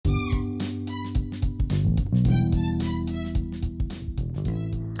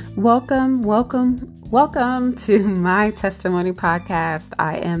Welcome to my testimony podcast.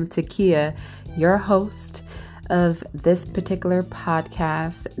 I am Takia, your host of this particular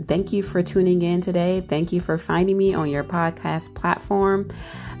podcast. Thank you for tuning in today. Thank you for finding me on your podcast platform.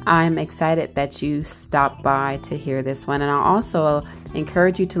 I'm excited that you stopped by to hear this one. And I'll also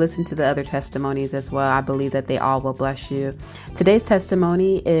encourage you to listen to the other testimonies as well. I believe that they all will bless you. Today's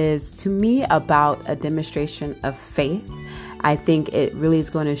testimony is, to me, about a demonstration of faith. I think it really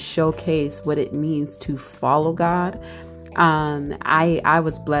is going to showcase what it means to follow God. I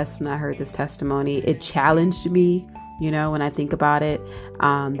was blessed when I heard this testimony. It challenged me. When I think about it,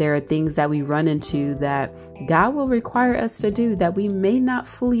 there are things that we run into that God will require us to do that we may not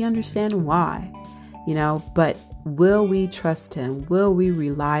fully understand why, but will we trust Him? Will we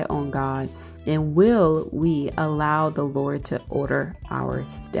rely on God? And will we allow the Lord to order our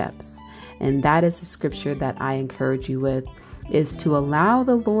steps? And that is the scripture that I encourage you with, is to allow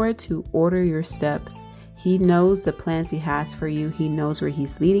the Lord to order your steps. He knows the plans He has for you. He knows where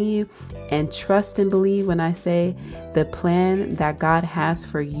He's leading you. And trust and believe when I say the plan that God has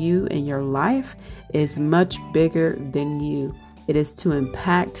for you in your life is much bigger than you. It is to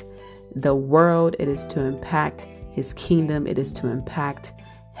impact the world. It is to impact His kingdom. It is to impact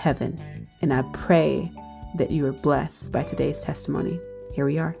heaven. And I pray that you are blessed by today's testimony. Here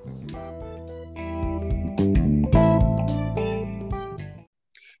we are.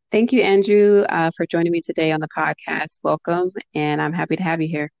 Thank you, Andrew, for joining me today on the podcast. Welcome, and I'm happy to have you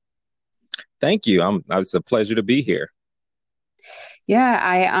here. Thank you. It's a pleasure to be here. Yeah,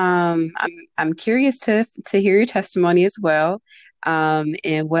 I'm curious to hear your testimony as well.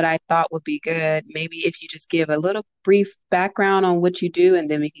 And what I thought would be good, maybe if you just give a little brief background on what you do,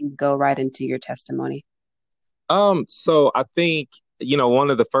 and then we can go right into your testimony. So I think, one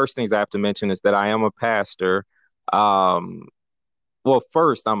of the first things I have to mention is that I am a pastor. Well,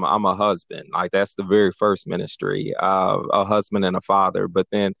 first, I'm a husband. Like, that's the very first ministry, a husband and a father. But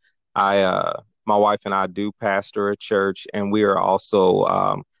then my wife and I do pastor a church, and we are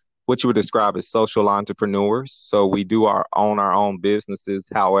also what you would describe as social entrepreneurs. So we do own our own businesses.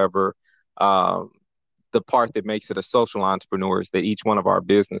 However, the part that makes it a social entrepreneur is that each one of our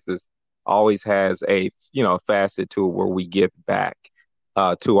businesses always has a facet to it where we give back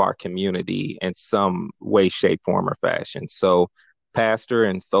to our community in some way, shape, form, or fashion. So pastor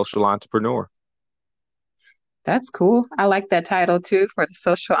and social entrepreneur. That's cool. I like that title too, for the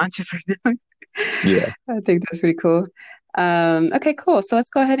social entrepreneur. Yeah. I think that's pretty cool. Okay, cool. So let's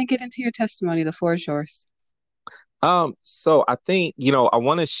go ahead and get into your testimony. The floor is yours. So I think, I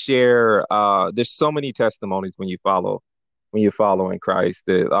want to share, there's so many testimonies when you're following Christ,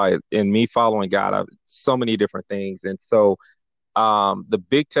 in me following God, so many different things. And so the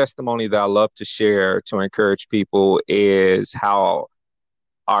big testimony that I love to share to encourage people is how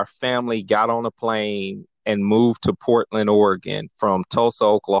our family got on a plane and moved to Portland, Oregon from Tulsa,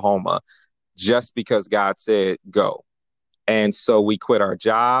 Oklahoma, just because God said go. And so we quit our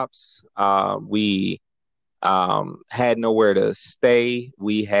jobs. We had nowhere to stay.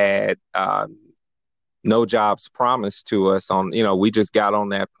 We had no jobs promised to us we just got on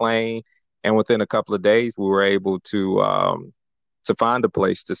that plane, and within a couple of days we were able to find a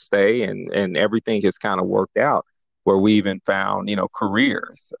place to stay, and everything has kind of worked out where we even found,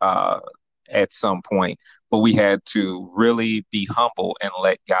 careers at some point, but we had to really be humble and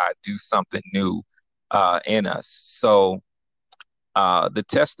let God do something new in us. So the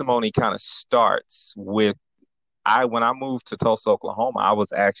testimony kind of starts with, when I moved to Tulsa, Oklahoma, I was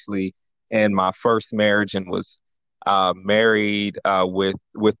actually in my first marriage and was married with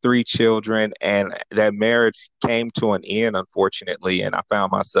 3 children, and that marriage came to an end, unfortunately, and I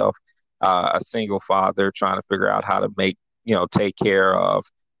found myself a single father trying to figure out how to take care of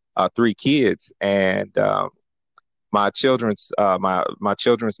 3 kids. And my children's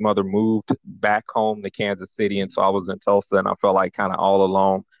mother moved back home to Kansas City, and so I was in Tulsa, and I felt like kind of all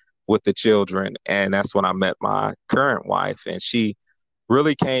alone with the children. And that's when I met my current wife, and she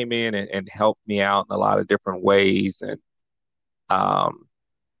really came in and helped me out in a lot of different ways. And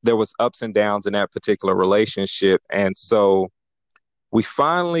there was ups and downs in that particular relationship. And so we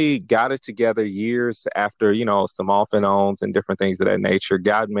finally got it together years after, some off and ons and different things of that nature,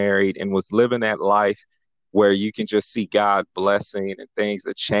 got married, and was living that life where you can just see God blessing and things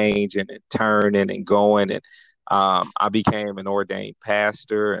are changing and turning and going. And I became an ordained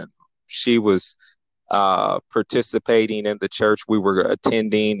pastor, and she was participating in the church we were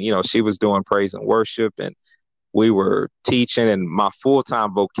attending. She was doing praise and worship, and we were teaching. And my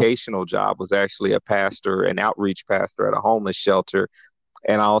full-time vocational job was actually a pastor, an outreach pastor at a homeless shelter.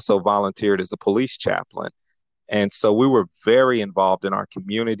 And I also volunteered as a police chaplain. And so we were very involved in our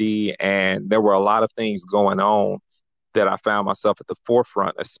community, and there were a lot of things going on that I found myself at the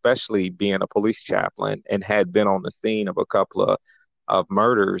forefront, especially being a police chaplain and had been on the scene of a couple of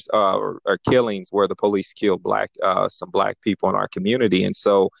murders or killings where the police killed some black people in our community. And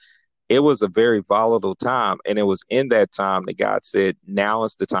so it was a very volatile time. And it was in that time that God said, now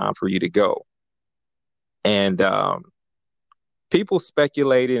is the time for you to go. And people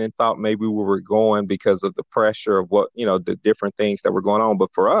speculated and thought maybe we were going because of the pressure of what, the different things that were going on.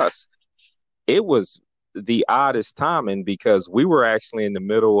 But for us, it was the oddest timing because we were actually in the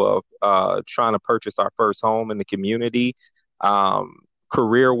middle of trying to purchase our first home in the community. Um,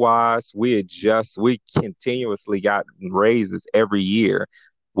 Career wise, we continuously got raises every year.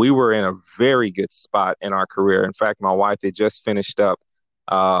 We were in a very good spot in our career. In fact, my wife had just finished up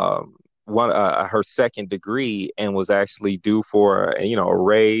her second degree and was actually due for a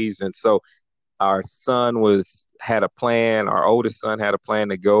raise. And so our son had a plan. Our oldest son had a plan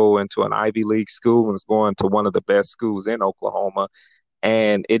to go into an Ivy League school and was going to one of the best schools in Oklahoma.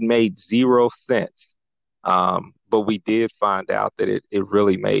 And it made 0 cents. But we did find out that it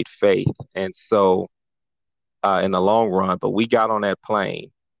really made faith. And so in the long run, but we got on that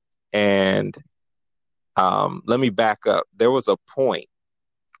plane and let me back up. There was a point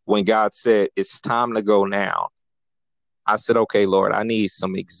when God said, it's time to go now. I said, okay, Lord, I need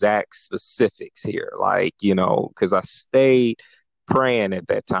some exact specifics here. Like, because I stayed praying at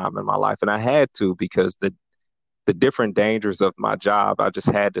that time in my life and I had to because the different dangers of my job, I just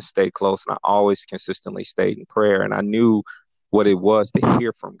had to stay close and I always consistently stayed in prayer and I knew what it was to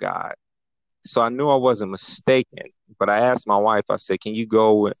hear from God. So I knew I wasn't mistaken, but I asked my wife, I said, can you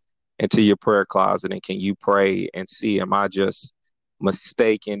go into your prayer closet and can you pray and see, am I just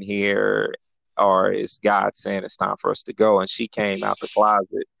mistaken here? Or is God saying it's time for us to go? And she came out the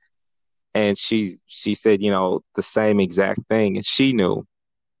closet and she said, the same exact thing. And she knew.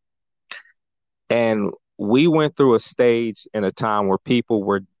 And we went through a stage in a time where people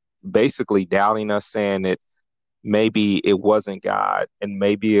were basically doubting us, saying that maybe it wasn't God and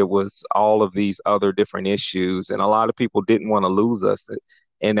maybe it was all of these other different issues. And a lot of people didn't want to lose us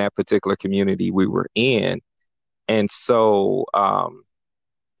in that particular community we were in. And so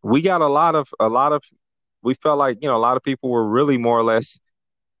we got we felt like, a lot of people were really more or less,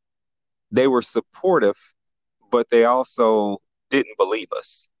 they were supportive, but they also didn't believe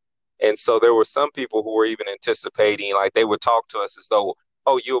us. And so there were some people who were even anticipating, like they would talk to us as though,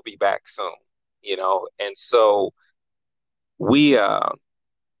 oh, you'll be back soon, And so we, I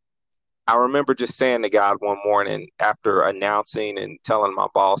remember just saying to God one morning after announcing and telling my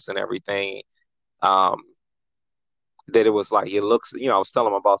boss and everything, um, that it was like, it looks, I was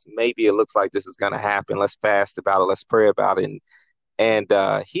telling my boss, maybe it looks like this is going to happen. Let's fast about it. Let's pray about it. And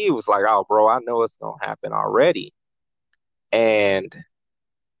he was like, oh, bro, I know it's going to happen already. And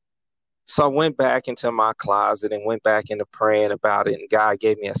so I went back into my closet and went back into praying about it. And God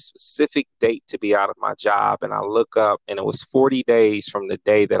gave me a specific date to be out of my job. And I look up and it was 40 days from the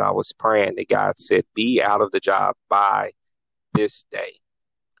day that I was praying that God said, be out of the job by this day.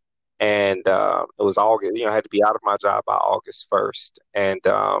 And it was August, I had to be out of my job by August 1st. And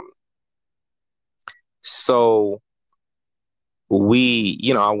so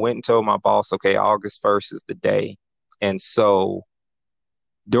I went and told my boss, okay, August 1st is the day. And so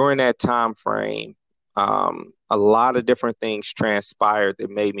during that time frame, a lot of different things transpired that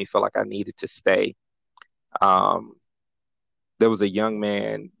made me feel like I needed to stay. Um, there was a young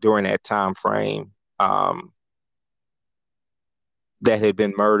man during that time frame that had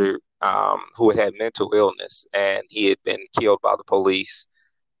been murdered, who had mental illness, and he had been killed by the police.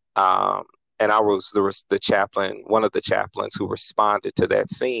 And there was the chaplain, one of the chaplains who responded to that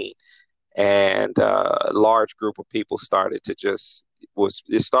scene. And a large group of people started to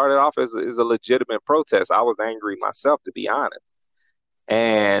it started off as a legitimate protest. I was angry myself, to be honest.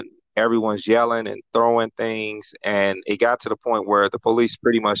 And everyone's yelling and throwing things. And it got to the point where the police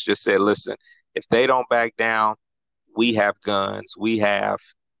pretty much just said, listen, if they don't back down, we have guns, we have,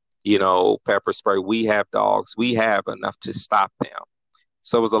 pepper spray, we have dogs, we have enough to stop them.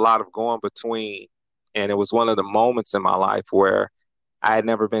 So it was a lot of going between. And it was one of the moments in my life where I had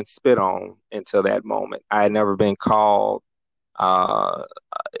never been spit on until that moment. I had never been called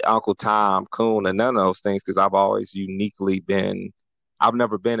Uncle Tom, Coon, and none of those things because I've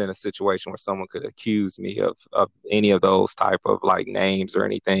never been in a situation where someone could accuse me of any of those type of like names or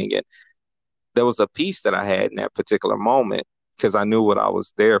anything. And there was a peace that I had in that particular moment because I knew what I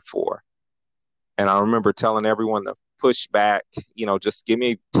was there for. And I remember telling everyone to push back, just give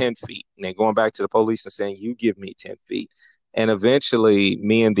me 10 feet. And then going back to the police and saying, you give me 10 feet. And eventually,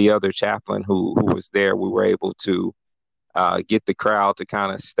 me and the other chaplain who was there, we were able to get the crowd to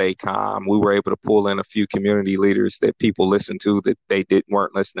kind of stay calm. We were able to pull in a few community leaders that people listened to that they didn't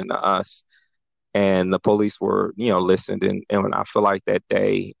weren't listening to us. And the police were, listened. And I feel like that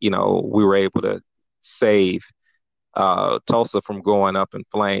day, we were able to save Tulsa from going up in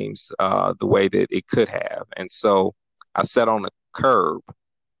flames the way that it could have. And so I sat on the curb,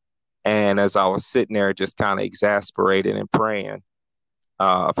 and as I was sitting there, just kind of exasperated and praying,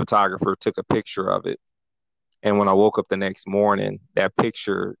 a photographer took a picture of it. And when I woke up the next morning, that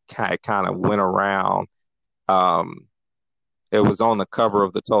picture kind of went around. Um, it was on the cover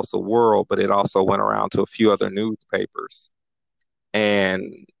of the Tulsa World, but it also went around to a few other newspapers.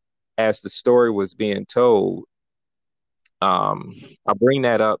 And as the story was being told, I bring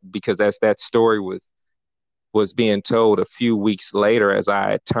that up because as that story was being told a few weeks later, as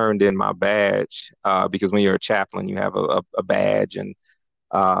I had turned in my badge, because when you're a chaplain, you have a badge and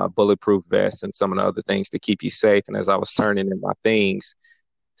bulletproof vest and some of the other things to keep you safe. And as I was turning in my things,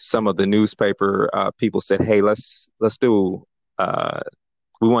 some of the newspaper people said, "Hey, let's do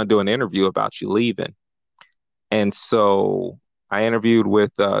we want to do an interview about you leaving." And so I interviewed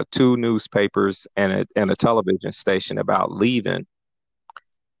with two newspapers and a television station about leaving.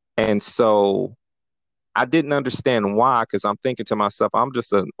 And so I didn't understand why, because I'm thinking to myself, I'm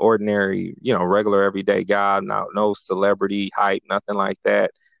just an ordinary, regular everyday guy, no celebrity hype, nothing like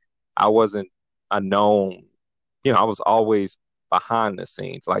that. I wasn't a known, I was always behind the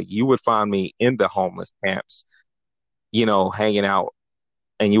scenes. Like you would find me in the homeless camps, hanging out,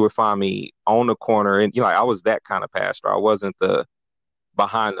 and you would find me on the corner. And, like I was that kind of pastor. I wasn't the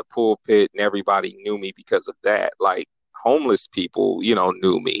behind the pulpit and everybody knew me because of that. Like homeless people,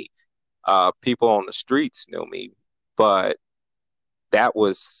 knew me. People on the streets knew me, but that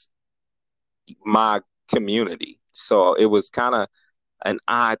was my community. So it was kind of an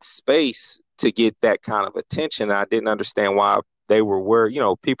odd space to get that kind of attention. I didn't understand why they were where,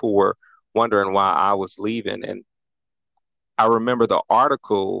 people were wondering why I was leaving. And I remember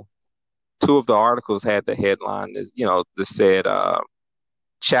two of the articles had the headline, that said,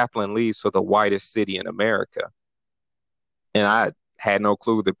 Chaplain leaves for the whitest city in America. And I had no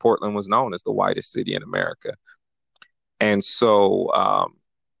clue that Portland was known as the whitest city in America. And so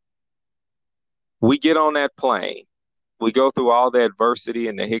we get on that plane. We go through all the adversity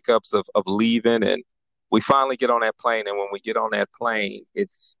and the hiccups of leaving, and we finally get on that plane. And when we get on that plane,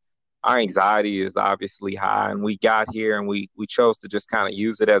 it's our anxiety is obviously high. And we got here and we chose to just kind of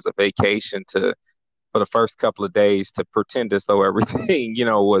use it as a vacation to for the first couple of days to pretend as though everything,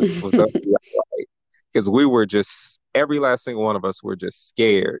 was up because we were just every last single one of us were just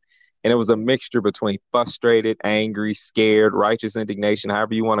scared. And it was a mixture between frustrated, angry, scared, righteous indignation,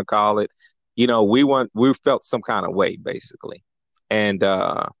 however you want to call it. We felt some kind of way basically. And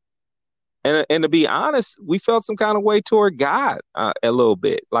and to be honest, we felt some kind of way toward God a little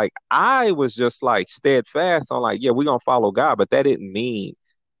bit. Like I was just like steadfast on like, yeah, we're gonna follow God, but that didn't mean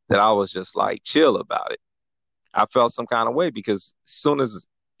that I was just like chill about it. I felt some kind of way because soon as,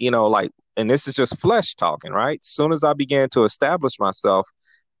 like, and this is just flesh talking, right? Soon as I began to establish myself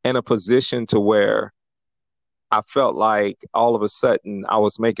in a position to where I felt like all of a sudden I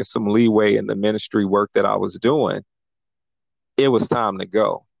was making some leeway in the ministry work that I was doing, it was time to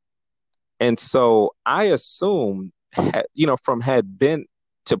go. And so I assumed, from had been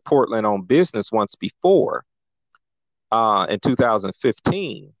to Portland on business once before in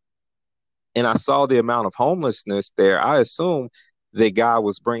 2015, and I saw the amount of homelessness there, I assumed that God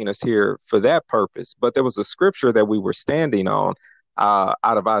was bringing us here for that purpose. But there was a scripture that we were standing on out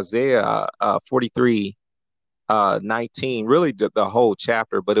of Isaiah 43, 19, really the whole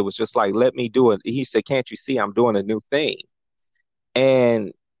chapter, but it was just like, let me do it. He said, can't you see I'm doing a new thing?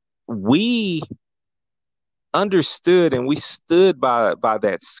 And we understood and we stood by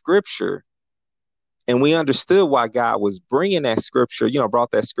that scripture, and we understood why God was bringing that scripture,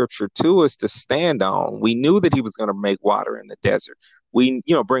 brought that scripture to us to stand on. We knew that he was going to make water in the desert. We,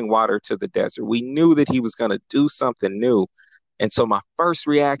 bring water to the desert. We knew that he was going to do something new. And so my first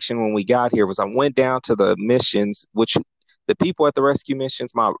reaction when we got here was I went down to the missions, which the people at the rescue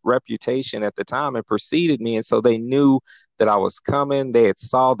missions, my reputation at the time had preceded me. And so they knew that I was coming. They had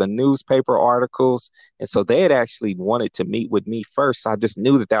saw the newspaper articles. And so they had actually wanted to meet with me first. I just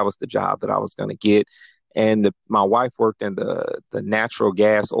knew that that was the job that I was going to get. And my wife worked in the natural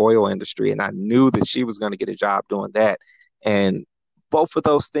gas oil industry, and I knew that she was going to get a job doing that. And both of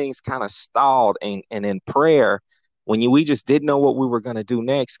those things kind of stalled. And in prayer, we just didn't know what we were going to do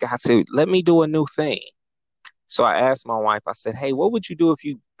next, God said, let me do a new thing. So I asked my wife, I said, hey, what would you do if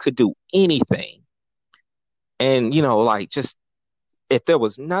you could do anything? And, like just if there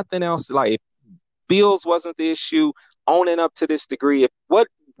was nothing else, like if bills wasn't the issue, owning up to this degree, if what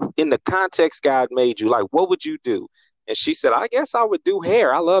in the context God made you, like what would you do? And she said, I guess I would do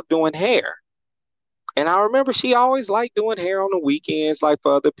hair. I love doing hair. And I remember she always liked doing hair on the weekends, like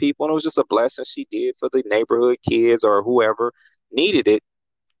for other people. And it was just a blessing she did for the neighborhood kids or whoever needed it.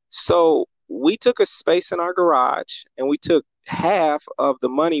 So we took a space in our garage and we took half of the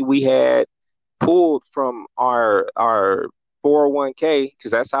money we had pulled from our 401k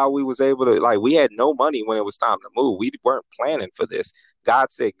because that's how we was able to, like, we had no money when it was time to move. We weren't planning for this.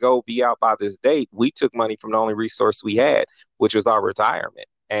 God said, go be out by this date. We took money from the only resource we had, which was our retirement.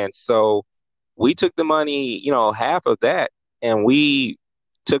 And so we took the money, half of that, and we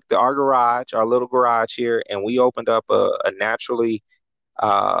took our garage, our little garage here, and we opened up a naturally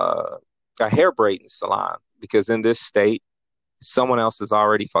uh, a hair braiding salon because in this state, someone else has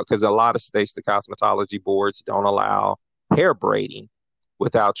already fought because a lot of states, the cosmetology boards don't allow hair braiding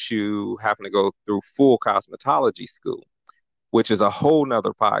without you having to go through full cosmetology school, which is a whole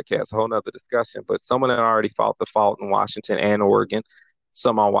nother podcast, a whole nother discussion. But someone had already fought the fault in Washington and Oregon.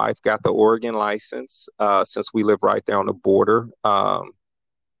 So my wife got the Oregon license since we live right there on the border.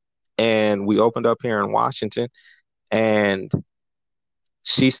 And we opened up here in Washington and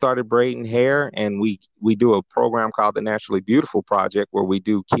she started braiding hair, and we do a program called the Naturally Beautiful Project where we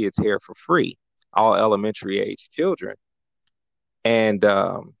do kids' hair for free, all elementary age children. And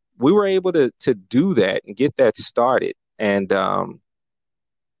we were able to do that and get that started. And a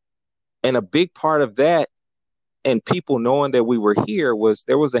big part of that and people knowing that we were here was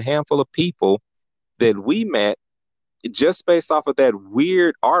there was a handful of people that we met just based off of that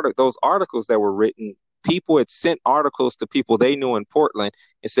weird article, those articles that were written. People had sent articles to people they knew in Portland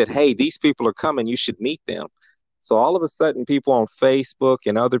and said, hey, these people are coming. You should meet them. So all of a sudden, people on Facebook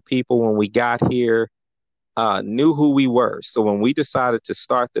and other people, when we got here, knew who we were. So when we decided to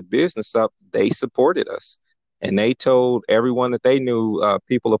start the business up, they supported us. And they told everyone that they knew,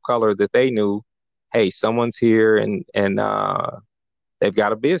 people of color that they knew, hey, someone's here and they've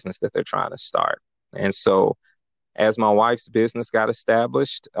got a business that they're trying to start. And so as my wife's business got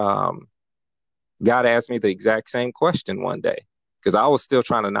established, God asked me the exact same question one day because I was still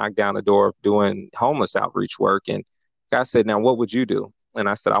trying to knock down the door of doing homeless outreach work. And God said, now, what would you do? And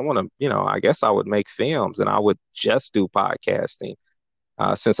I said, I want to, I guess I would make films and I would just do podcasting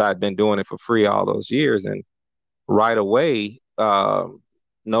since I'd been doing it for free all those years. And right away,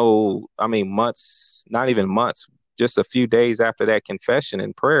 months, not even months, just a few days after that confession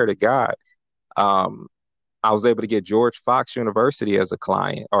and prayer to God, I was able to get George Fox University as a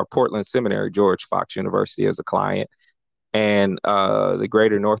client, or Portland Seminary, George Fox University as a client, and the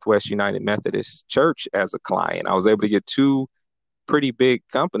Greater Northwest United Methodist Church as a client. I was able to get two pretty big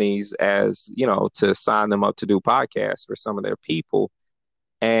companies to sign them up to do podcasts for some of their people.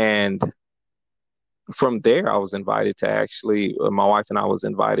 And from there, I was invited to my wife and I was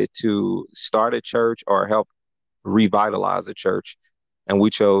invited to start a church or help revitalize a church. And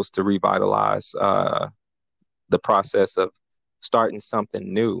we chose to revitalize the process of starting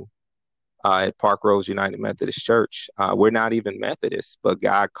something new at Park Rose United Methodist Church. We're not even Methodists, but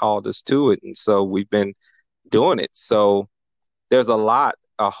God called us to it. And so we've been doing it. So there's a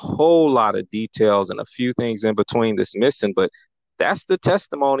whole lot of details and a few things in between that's missing, but that's the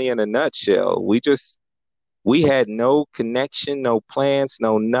testimony in a nutshell. We had no connection, no plans,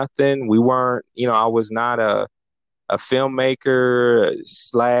 no nothing. We weren't, I was not a filmmaker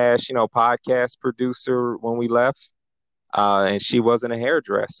 / podcast producer when we left. And she wasn't a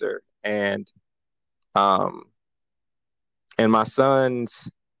hairdresser. And my sons,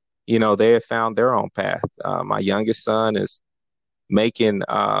 they have found their own path. My youngest son is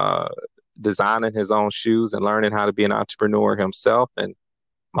designing his own shoes and learning how to be an entrepreneur himself. And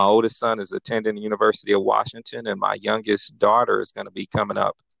my oldest son is attending the University of Washington, and my youngest daughter is going to be coming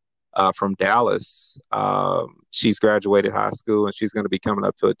up from Dallas. She's graduated high school and she's going to be coming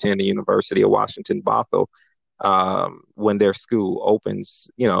up to attend the University of Washington Bothell when their school opens,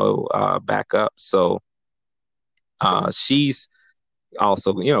 back up. So she's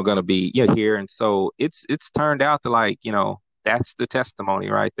also, going to be here. And so it's turned out to that's the testimony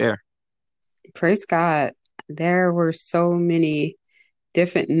right there. Praise God. There were so many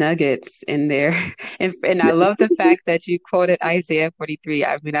different nuggets in there. And I love the fact that you quoted Isaiah 43.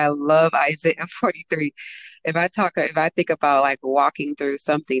 I mean, I love Isaiah 43. If I think about like walking through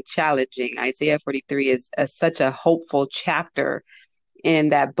something challenging, Isaiah 43 is such a hopeful chapter in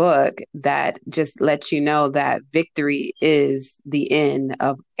that book that just lets you know that victory is the end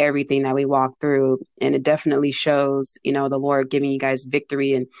of everything that we walk through. And it definitely shows, the Lord giving you guys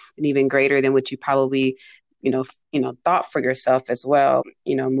victory and even greater than what you probably thought for yourself as well,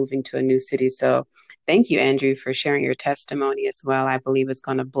 moving to a new city. So thank you, Andrew, for sharing your testimony as well. I believe it's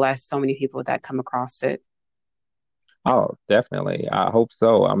going to bless so many people that come across it. Oh, definitely. I hope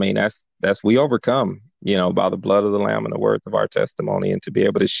so. I mean, that's we overcome, by the blood of the Lamb and the words of our testimony, and to be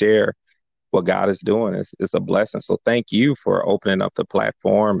able to share what God is doing is a blessing. So thank you for opening up the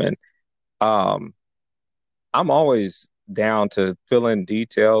platform. And um, I'm always down to fill in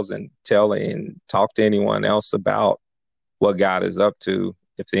details and talk to anyone else about what God is up to.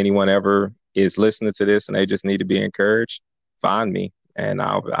 If anyone ever is listening to this and they just need to be encouraged, find me, and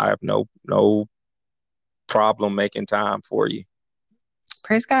I have no problem making time for you.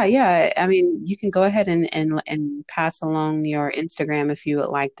 Praise God. Yeah. I mean, you can go ahead and pass along your Instagram if you would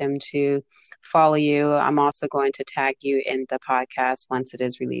like them to follow you. I'm also going to tag you in the podcast once it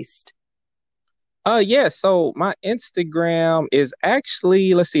is released. Yeah, so my Instagram is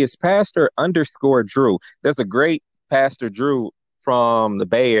actually, let's see, it's Pastor_Drew. There's a great Pastor Drew from the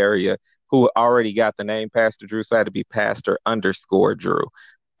Bay Area who already got the name Pastor Drew, so I had to be Pastor_Drew.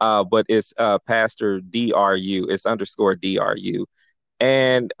 But it's Pastor DRU. It's _DRU.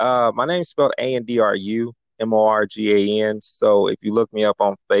 And my name's spelled ANDRU, MORGAN. So if you look me up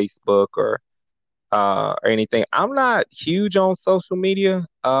on Facebook or anything, I'm not huge on social media.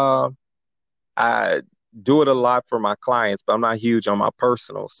 I do it a lot for my clients, but I'm not huge on my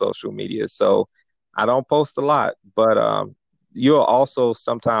personal social media. So I don't post a lot, but you'll also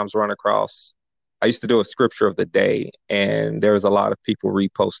sometimes run across, I used to do a scripture of the day, and there's a lot of people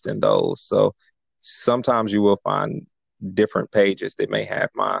reposting those. So sometimes you will find different pages that may have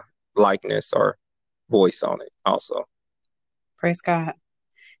my likeness or voice on it also. Praise God.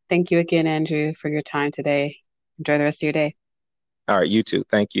 Thank you again, Andrew, for your time today. Enjoy the rest of your day. All right, you too.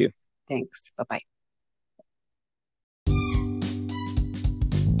 Thank you. Thanks. Bye-bye.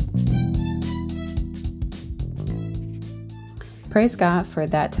 Praise God for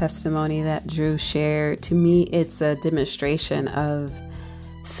that testimony that Drew shared. To me, it's a demonstration of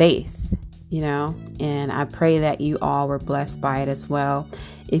faith, and I pray that you all were blessed by it as well.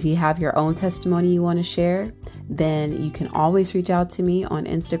 If you have your own testimony you want to share, then you can always reach out to me on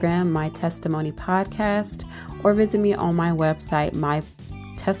Instagram, My Testimony Podcast, or visit me on my website,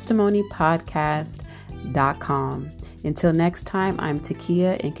 mytestimonypodcast.com. Until next time, I'm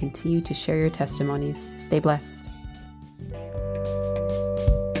Takia, and continue to share your testimonies. Stay blessed.